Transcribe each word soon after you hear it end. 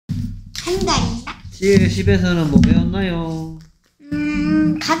한 달인가? 지혜 10에서는 뭐 배웠나요?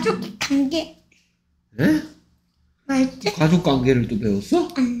 가족 관계. 에? 뭐였지? 가족 관계를 또 배웠어?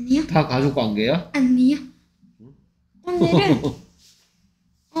 아니요. 다 가족 관계야? 아니요. 오늘은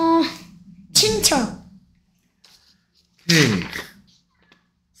친척. 오케이.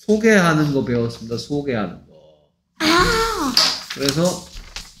 소개하는 거 배웠습니다. 소개하는 거. 아, 그래서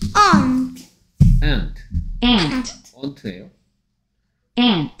aunt. aunt예요.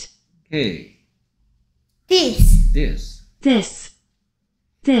 Aunt. 오케이. This. This.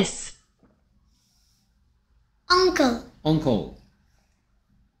 Uncle.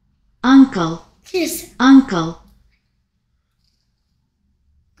 uncle. This. Uncle.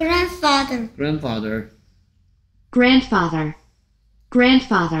 Grandfather. grandfather.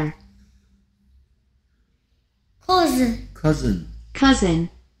 Grandfather. Cousin.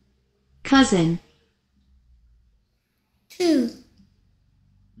 Cousin. Two.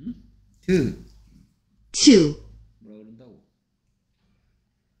 Two. 뭐라 그런다고?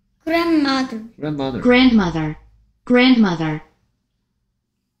 Grandmother.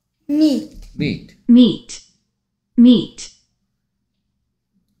 Meat.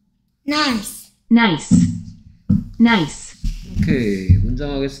 Nice. 오케이.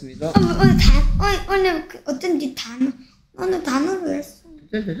 문장 하겠습니다. 오늘 어쩐지 오늘 단어로 했어.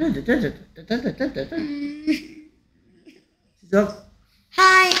 시작.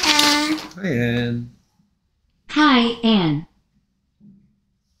 Hi, Ann. Hi, Ann.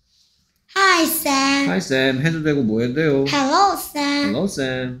 Hi, Sam. Hi, Sam. 해도 되고 뭐 해도 돼요? Hello, Sam. Hello,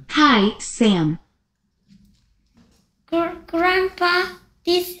 Sam. Hi, Sam. Grandpa,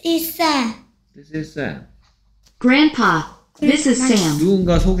 this is Sam. This is Sam. Grandpa, this is Sam.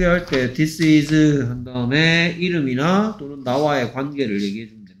 누군가 소개할 때 this is 한 다음에 이름이나 또는 나와의 관계를 얘기해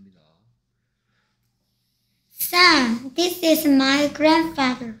주면 됩니다. Sam, this is my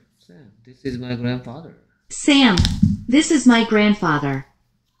grandfather. Sam, this is my grandfather. Sam, this is my grandfather.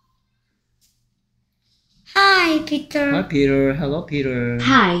 Hi, Peter. Hi, Peter. Hello, Peter.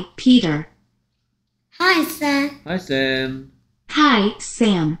 Hi, Peter. Hi, Sam. Hi, Sam. Hi,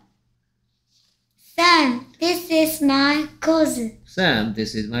 Sam. Sam, this is my cousin. Sam,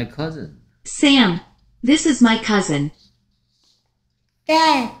 this is my cousin. Sam, this is my cousin.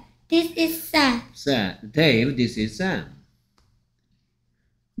 Dad, this is Sam. Dave, this is Sam.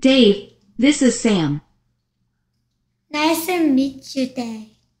 Dave, this is Sam. Nice to meet you, Dave.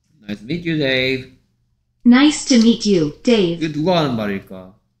 Nice to meet you, Dave. Nice to meet you, Dave. 이거 누가 하는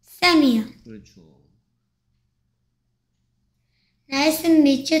말일까? Sam이요. 그렇죠. Nice to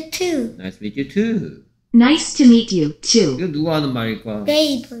meet you too. Nice to meet you too. Nice to meet you, too. 이거 누가 하는 말일까?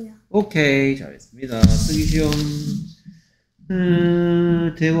 Dave요. 오케이, 잘했습니다. 쓰기 시험.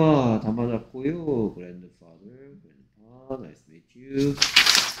 대화 다 맞았고요. Grandfather, grandpa, nice to meet you.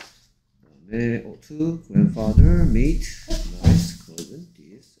 그다음에 to grandfather, meet, nice, cousin,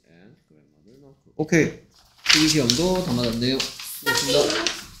 this, and grandmother, not. 오케이, 쓰기 시험도 다 맞았네요.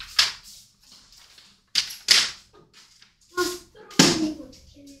 수고하셨습니다.